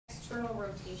external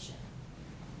rotation.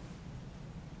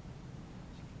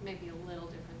 Maybe a little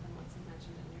different than what's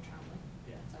mentioned in your trauma.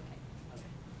 Yeah. It's okay. Okay.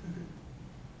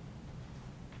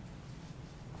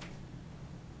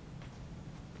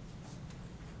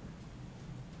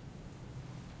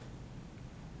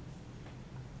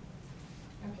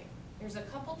 Okay, there's a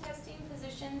couple testing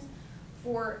positions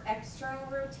for external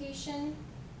rotation.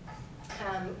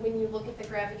 When you look at the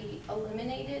gravity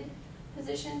eliminated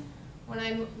position, when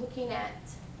I'm looking at,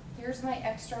 here's my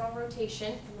external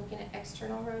rotation, I'm looking at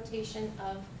external rotation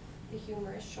of the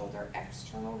humerus, shoulder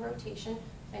external rotation.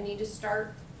 I need to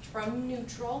start from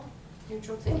neutral to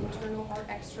internal or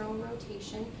external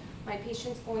rotation. My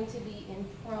patient's going to be in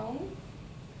prone.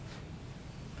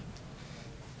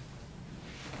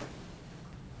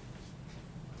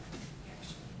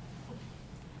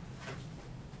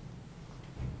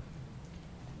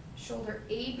 Shoulder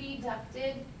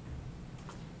abducted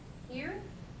here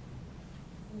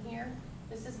and here.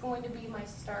 This is going to be my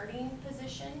starting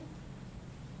position.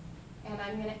 And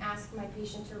I'm going to ask my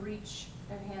patient to reach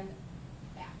their hand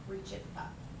back, reach it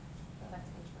up. So that's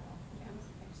internal, yeah,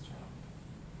 external.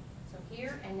 So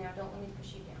here, and now don't let me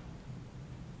push you down.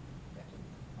 Good.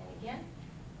 And again.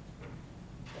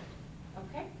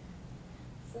 Good. Okay.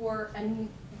 For a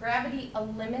gravity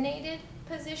eliminated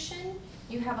position,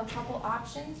 you have a couple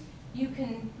options. You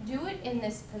can do it in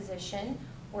this position,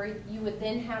 where you would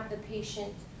then have the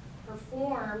patient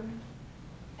perform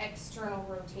external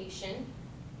rotation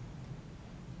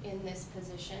in this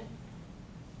position,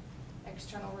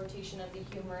 external rotation of the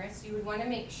humerus. You would want to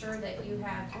make sure that you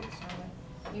have,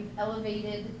 you've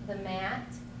elevated the mat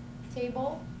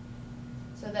table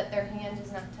so that their hand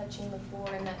is not touching the floor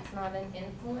and that's not an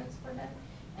influence for them.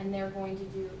 And they're going to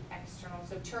do external.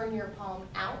 So turn your palm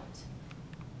out.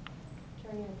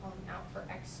 Turn your palm out for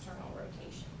external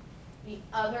rotation. The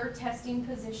other testing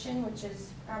position, which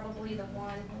is probably the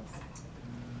one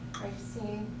I've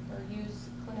seen or used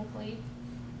clinically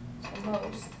the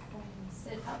most, go ahead and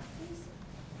sit up please,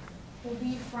 will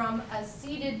be from a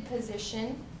seated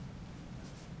position,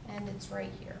 and it's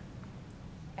right here,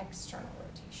 external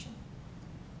rotation.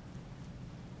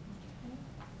 Okay.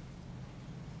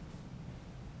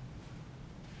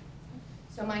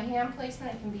 So my hand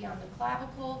placement, I can be on the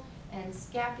clavicle and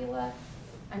scapula.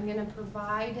 I'm going to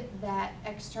provide that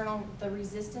external, the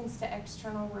resistance to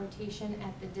external rotation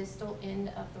at the distal end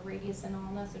of the radius and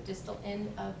ulna, so distal end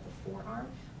of the forearm,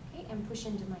 okay, and push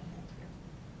into my hand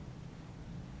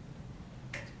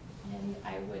here. And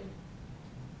I would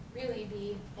really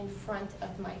be in front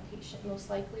of my patient, most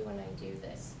likely when I do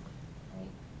this, right?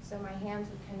 So my hands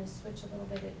would kind of switch a little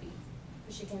bit, it'd be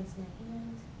push against my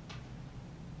hand.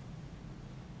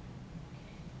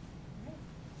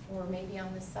 Or maybe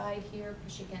on the side here,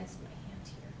 push against my hand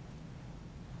here.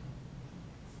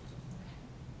 Okay.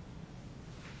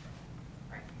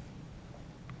 All right.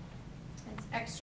 That's extra.